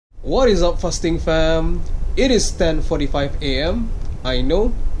What is up, fasting fam? It is 10:45 a.m. I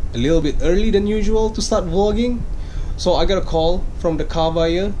know, a little bit early than usual to start vlogging. So I got a call from the car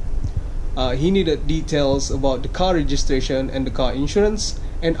buyer. He needed details about the car registration and the car insurance,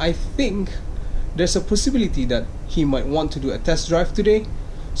 and I think there's a possibility that he might want to do a test drive today.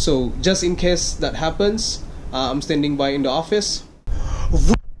 So just in case that happens, I'm standing by in the office.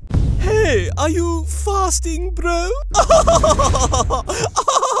 Hey, are you fasting, bro?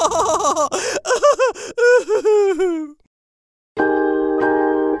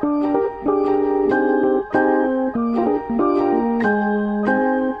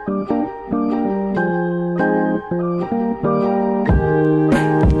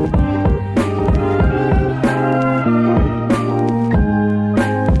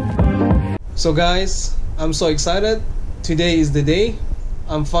 So guys, I'm so excited. Today is the day.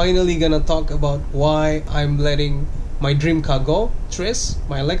 I'm finally gonna talk about why I'm letting my dream car go, Tris,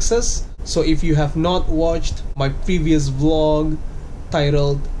 my Lexus. So if you have not watched my previous vlog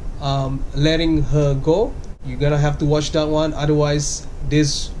titled letting her go, you're gonna have to watch that one, otherwise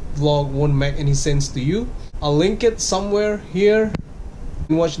this vlog won't make any sense to you. I'll link it somewhere here.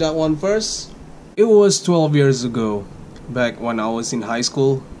 Watch that one first. It was 12 years ago, back when I was in high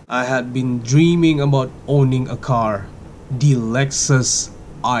school. I had been dreaming about owning a car, the Lexus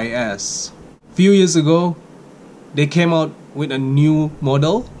IS. Few years ago, they came out with a new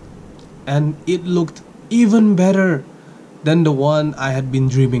model, and it looked even better than the one I had been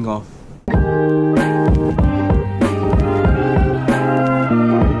dreaming of.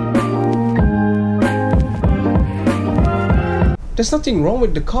 There's nothing wrong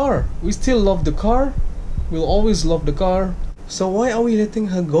with the car. We still love the car. We'll always love the car. So why are we letting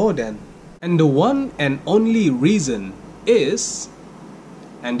her go then? And the one and only reason is,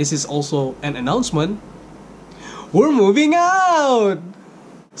 and this is also an announcement, we're moving out!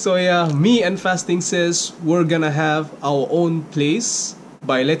 So yeah, me and Fasting says we're gonna have our own place.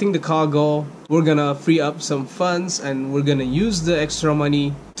 By letting the car go, we're gonna free up some funds and we're gonna use the extra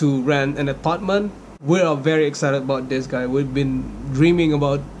money to rent an apartment. We are very excited about this, guy. We've been dreaming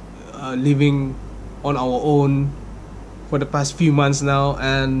about living on our own for the past few months now,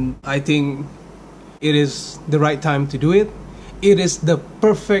 and I think it is the right time to do it. It is the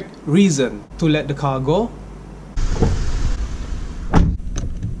perfect reason to let the car go.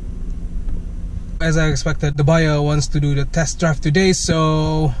 As I expected, the buyer wants to do the test drive today,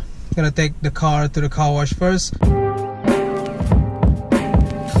 so I'm gonna take the car to the car wash first.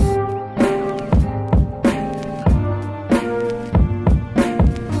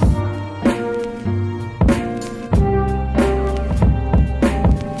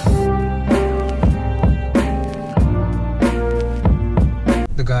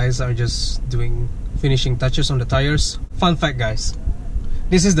 Are just doing finishing touches on the tires. Fun fact, guys,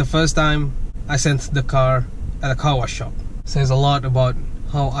 this is the first time I sent the car at a car wash shop. Says a lot about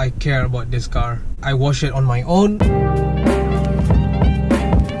how I care about this car. I wash it on my own.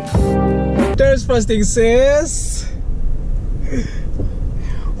 There's Fasting sis.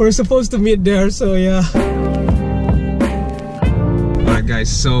 We're supposed to meet there, so yeah. Alright guys,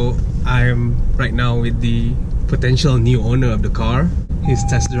 so I'm right now with the potential new owner of the car. He's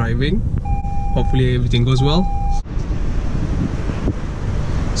test driving. Hopefully everything goes well.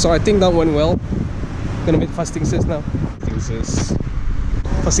 So I think that went well. Gonna meet Fasting sis now.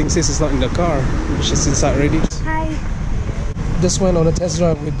 Fasting sis is not in the car. She's inside already. Hi. Just went on a test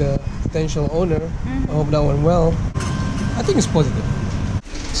drive with the potential owner. I hope that went well. I think it's positive.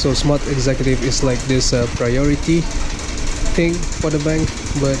 So Smart Executive is like this priority thing for the bank,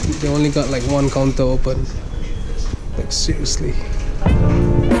 but they only got like one counter open. Like seriously.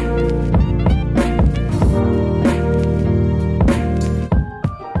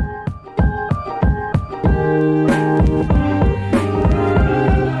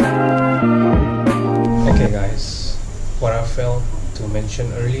 What I failed to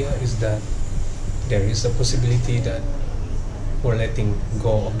mention earlier is that there is a possibility that we're letting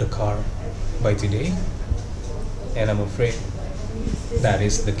go of the car by today, and I'm afraid that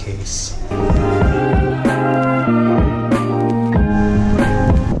is the case.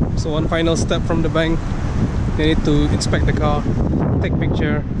 So one final step from the bank, they need to inspect the car, take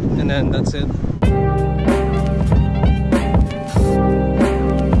picture, and then that's it.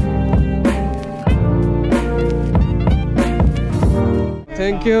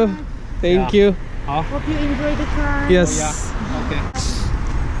 Thank you. Thank you. Hope you enjoy the car. Yes. Okay.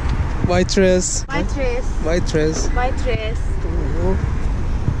 Bye, Tris. Bye, Tris. Bye, Tris. Bye, Tris. You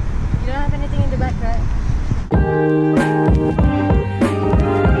don't have anything in the back, right?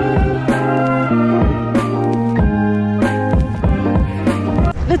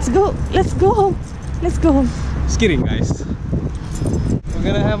 Let's go. Let's go home. Let's go home. Just kidding, guys. We're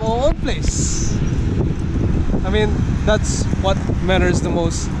gonna have our own place. I mean, that's what matters the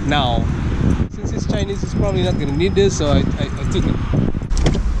most now. Since it's Chinese, it's probably not gonna need this, so I took it.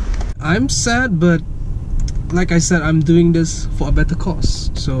 I'm sad, but like I said, I'm doing this for a better cause.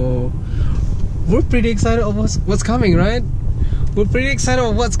 So we're pretty excited of what's coming, right? We're pretty excited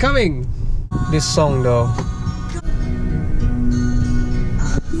of what's coming. This song though.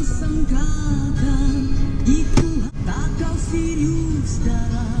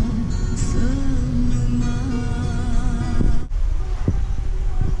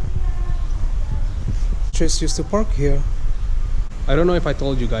 Tris used to park here. I don't know if I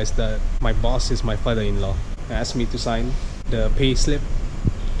told you guys that my boss is my father-in-law. He asked me to sign the pay slip,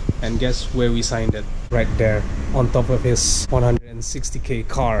 and guess where we signed it? Right there, on top of his 160k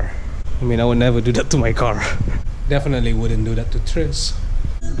car. I mean, I would never do that to my car. Definitely wouldn't do that to Tris.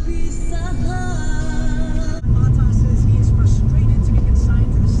 Mata says he is frustrated to be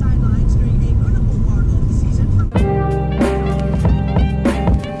consigned to the sidelines during a critical part of the season.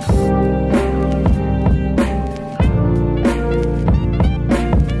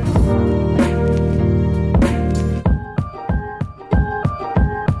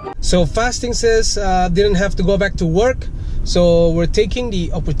 So Fasting Sis didn't have to go back to work, so we're taking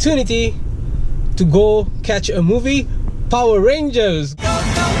the opportunity to go catch a movie, Power Rangers.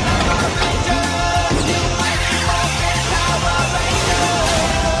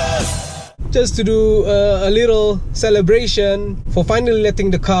 Just to do a little celebration for finally letting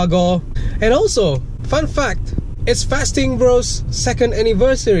the car go. And also, fun fact, it's Fasting Bro's 2nd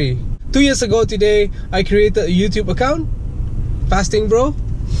anniversary. 2 years ago today, I created a YouTube account, Fasting Bro.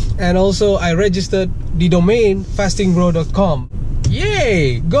 And also I registered the domain fastingbro.com.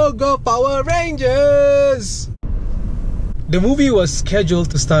 Yay! Go go Power Rangers! The movie was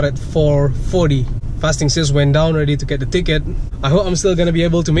scheduled to start at 4:40. Fasting Sis went down ready to get the ticket. I hope I'm still gonna be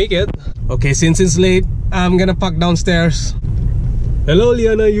able to make it. Okay, since it's late, I'm gonna park downstairs. Hello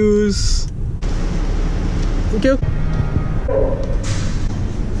Liana Yus. Thank you.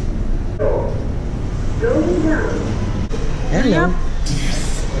 Hello.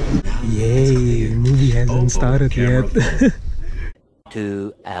 Yay, movie hasn't started yet.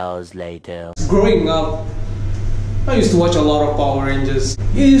 2 hours later. Growing up, I used to watch a lot of Power Rangers.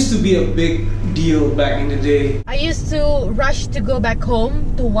 It used to be a big deal back in the day. I used to rush to go back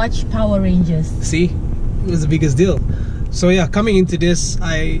home to watch Power Rangers. See, it was the biggest deal. So yeah, coming into this,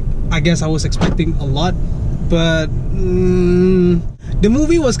 I guess I was expecting a lot, but the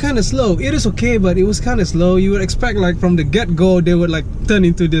movie was kind of slow. It is okay, but it was kind of slow. You would expect like from the get-go they would like turn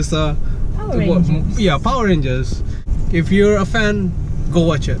into this Power Rangers. Yeah, Power Rangers. If you're a fan, go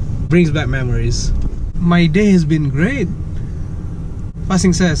watch it. Brings back memories. My day has been great.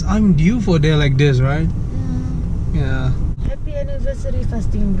 Fasting says I'm due for a day like this, right? Yeah. Happy anniversary,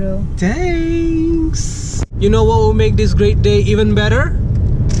 Fasting Bro. Thanks. You know what will make this great day even better?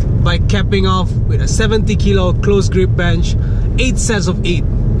 By capping off with a 70 kilo close grip bench, 8 sets of 8.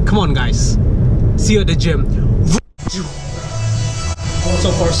 Come on guys, see you at the gym.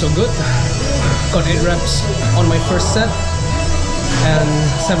 So far so good. Got 8 reps on my first set and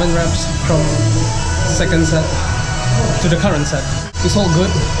 7 reps from second set to the current set. It's all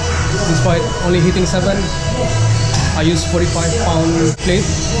good. Despite only hitting 7, I used 45-pound plate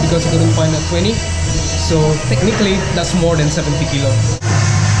because I couldn't find a 20. So technically that's more than 70 kilo.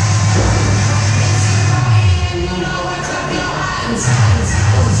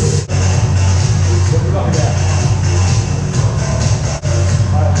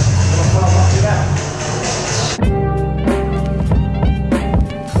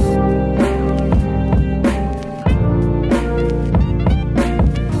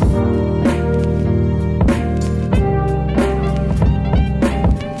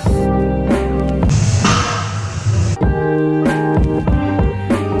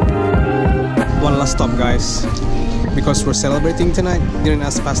 One last stop guys, because we're celebrating tonight. Didn't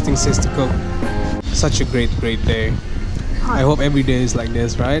ask Fasting Sis to cook. Such a great day. I hope every day is like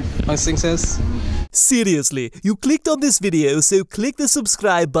this, right? Fasting Sis? Seriously, you clicked on this video, so click the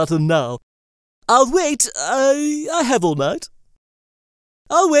subscribe button now. I'll wait. I have all night.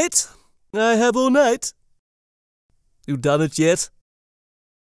 I'll wait. I have all night. You done it yet?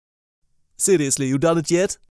 Seriously, you done it yet?